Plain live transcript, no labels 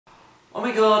Oh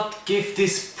my god, give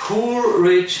this poor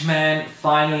rich man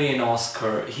finally an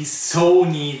Oscar. He so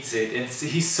needs it and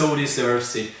he so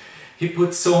deserves it. He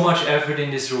put so much effort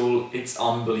in this role, it's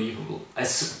unbelievable.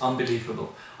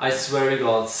 Unbelievable. I swear to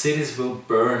God, cities will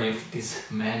burn if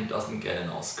this man doesn't get an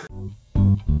Oscar.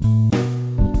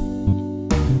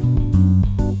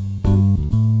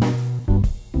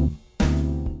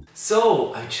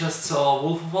 So, I just saw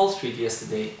Wolf of Wall Street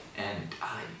yesterday and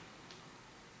I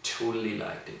totally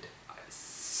liked it. I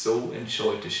so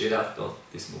enjoyed the shit out of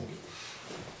this movie.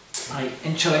 I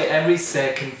enjoyed every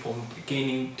second from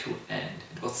beginning to end.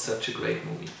 It was such a great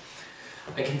movie.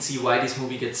 I can see why this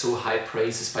movie gets so high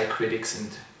praises by critics and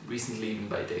recently even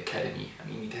by the Academy. I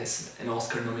mean, it has an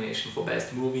Oscar nomination for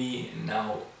Best Movie and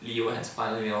now Leo has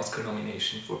finally an Oscar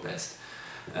nomination for Best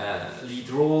Lead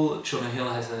Role. Jonah Hill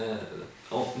has a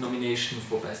nomination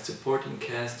for Best Supporting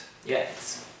Cast. Yeah,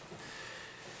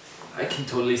 I can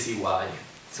totally see why.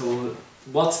 So,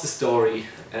 what's the story?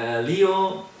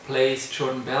 Leo plays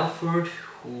Jordan Belfort,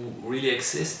 who really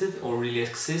existed or really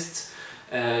exists,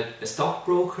 a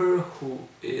stockbroker who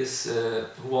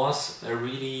was a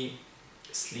really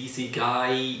sleazy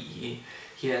guy.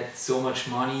 He had so much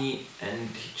money and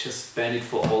he just spent it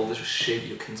for all the shit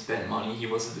you can spend money. He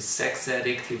was a sex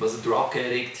addict, he was a drug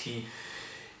addict, he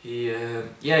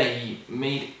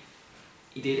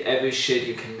did every shit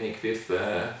you can make with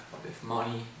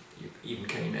money you even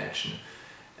can imagine.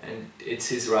 And it's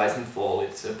his rise and fall,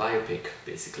 it's a biopic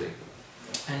basically.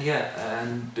 And yeah,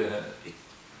 and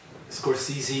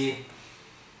Scorsese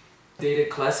did a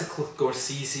classical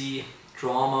Scorsese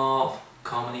drama,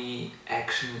 comedy,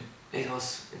 action. It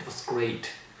was great.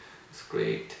 It was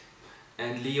great.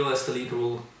 And Leo as the lead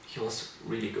role, he was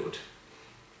really good.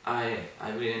 I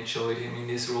really enjoyed him in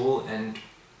this role and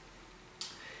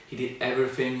he did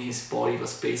everything his body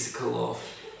was basically of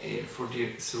for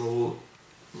this role.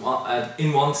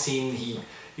 In one scene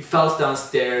he falls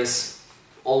downstairs,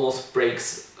 almost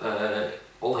breaks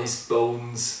all his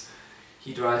bones.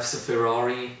 He drives a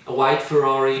Ferrari, a white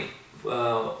Ferrari,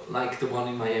 like the one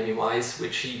in Miami Vice,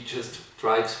 which he just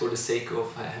drives for the sake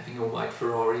of having a white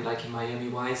Ferrari like in Miami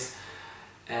Vice.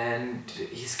 And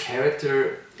his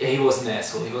character, he was an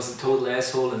asshole, he was a total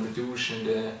asshole and a douche and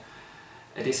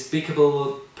a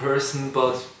despicable person,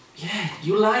 but yeah,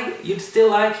 you still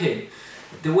like him.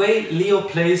 The way Leo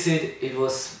plays it, it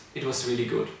was really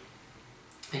good.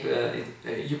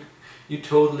 You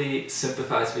totally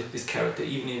sympathize with this character,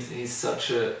 even if he's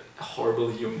such a horrible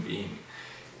human being.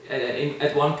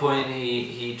 At one point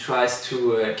he tries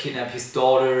to kidnap his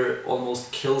daughter,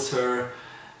 almost kills her,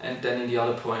 and then in the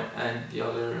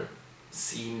other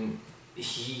scene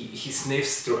he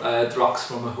sniffs drugs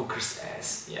from a hooker's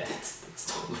ass. Yeah,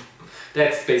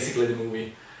 that's basically the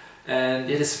movie. And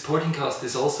yeah, the supporting cast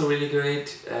is also really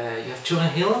great. You have Jonah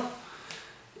Hill,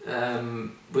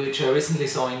 which I recently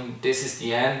saw in This Is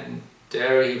the End.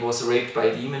 There he was raped by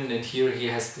a demon and here he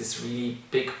has this really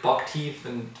big buck teeth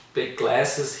and big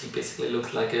glasses. He basically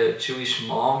looks like a Jewish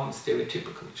mom,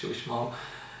 stereotypical Jewish mom.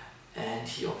 And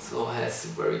he also has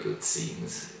very good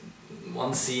scenes.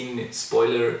 One scene,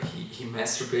 spoiler, he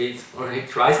masturbates, or he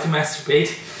tries to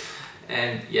masturbate.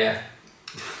 And yeah,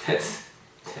 that's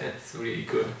really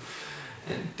good.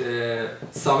 And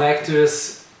some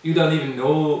actors you don't even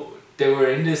know they were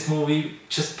in this movie,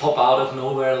 just pop out of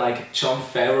nowhere, like Jon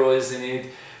Favreau is in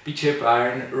it, BJ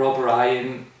Byrne, Rob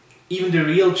Ryan, even the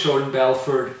real Jordan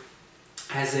Belfort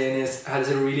has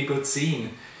a really good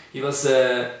scene. He was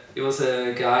a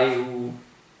guy who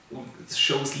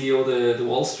shows Leo the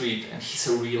Wall Street and he's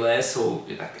a real asshole.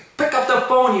 Like, pick up the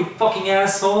phone, you fucking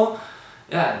asshole!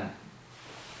 Yeah.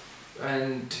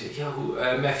 And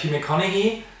yeah, Matthew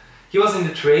McConaughey, he was in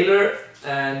the trailer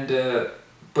and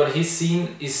but his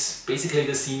scene is basically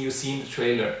the scene you see in the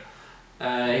trailer.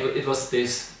 It was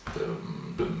this.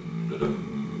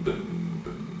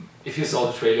 If you saw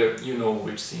the trailer, you know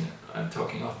which scene I'm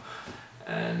talking of.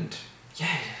 And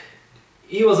yeah,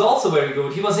 he was also very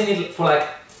good. He was in it for like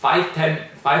 5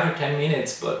 or 10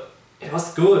 minutes, but it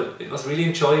was good. It was really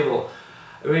enjoyable.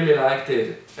 I really liked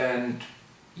it. And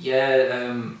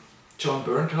yeah, Jon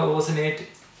Bernthal was in it,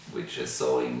 which I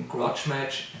saw in Grudge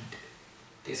Match.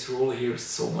 This role here is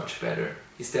so much better.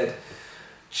 He's that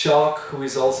Chuck who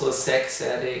is also a sex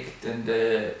addict and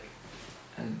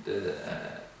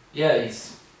yeah,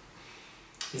 he's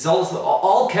also,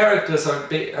 all characters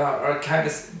are kind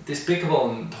of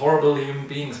despicable and horrible human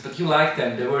beings, but you like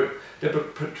them. They were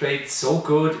portrayed so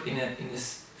good in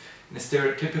a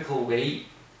stereotypical way.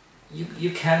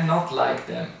 You cannot like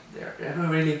them. They were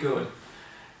really good.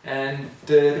 And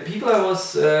the people I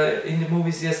was in the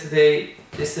movies yesterday,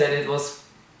 they said it was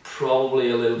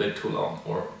probably a little bit too long,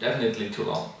 or definitely too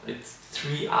long. It's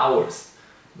 3 hours.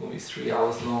 The movie's 3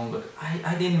 hours long, but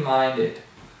I didn't mind it.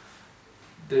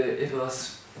 It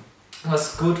was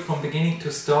good from beginning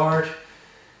to start.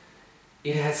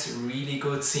 It has really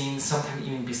good scenes, sometimes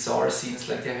even bizarre scenes,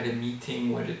 like they had a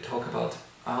meeting where they talk about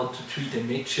how to treat a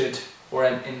midget, or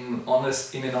in another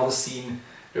scene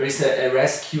there is a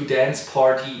rescue dance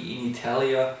party in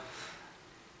Italia,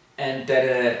 and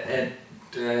that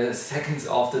seconds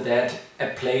after that a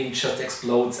plane just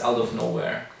explodes out of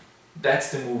nowhere. That's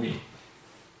the movie.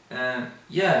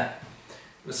 Yeah,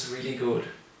 it was really good.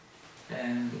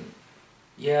 And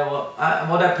yeah,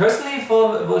 what I personally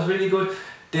thought was really good,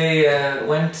 they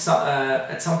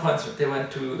at some point they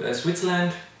went to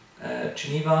Switzerland,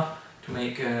 Geneva, to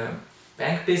make a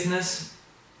bank business,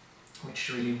 which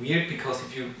is really weird because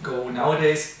if you go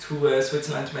nowadays to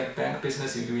Switzerland to make bank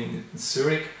business, you're doing it in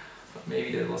Zurich, but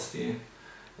maybe that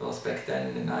was back then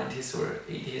in the 90s or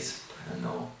 80s. I don't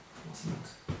know.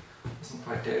 Wasn't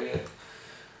quite there yet.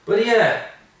 But yeah,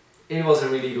 it was a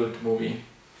really good movie,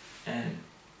 and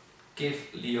give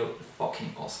Leo the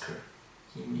fucking Oscar.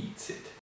 He needs it.